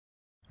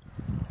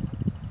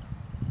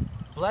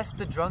bless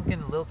the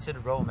drunken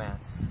lilted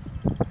romance.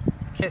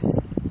 Kiss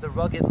the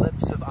rugged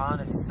lips of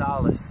honest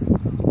solace.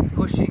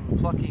 Pushing,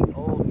 plucking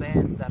old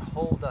bands that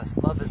hold us.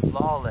 Love is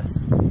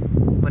lawless,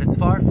 but it's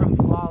far from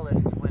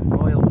flawless when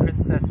royal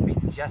princess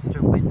meets jester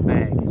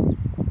windbag.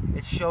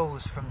 It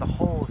shows from the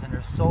holes in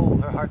her soul.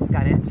 Her heart's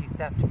got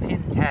anti-theft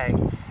pin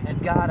tags.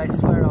 And God, I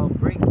swear I'll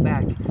bring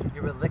back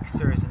your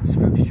elixirs and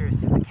scriptures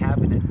to the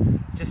cabinet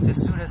just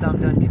as soon as I'm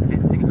done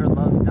convincing her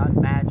love's not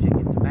magic,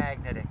 it's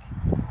magnetic.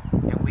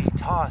 And we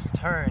toss,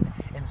 turn,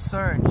 and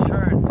CERN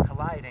churns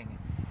colliding.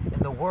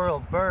 And the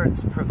world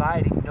burns,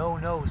 providing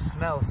no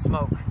smell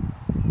smoke.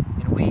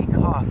 And we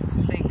cough,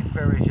 sing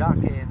Frere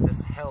Jacques in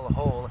this hell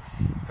hole.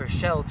 Her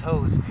shell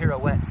toes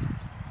pirouette.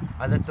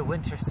 I let the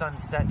winter sun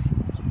set,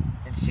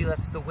 and she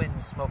lets the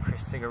wind smoke her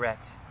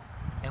cigarette.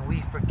 And we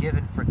forgive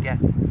and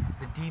forget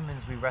the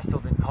demons we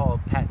wrestled and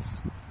called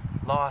pets.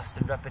 Lost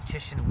in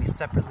repetition, we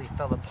separately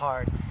fell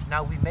apart.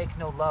 Now we make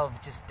no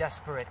love, just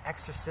desperate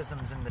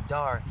exorcisms in the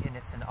dark. And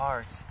it's an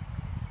art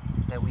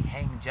that we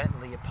hang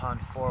gently upon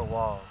four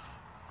walls,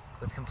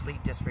 with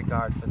complete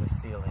disregard for the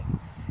ceiling.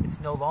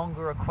 It's no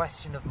longer a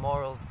question of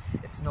morals.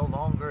 It's no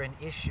longer an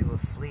issue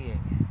of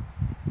fleeing.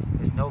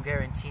 There's no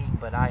guaranteeing,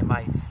 but I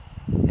might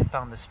have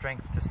found the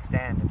strength to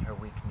stand in her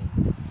weak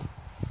knees.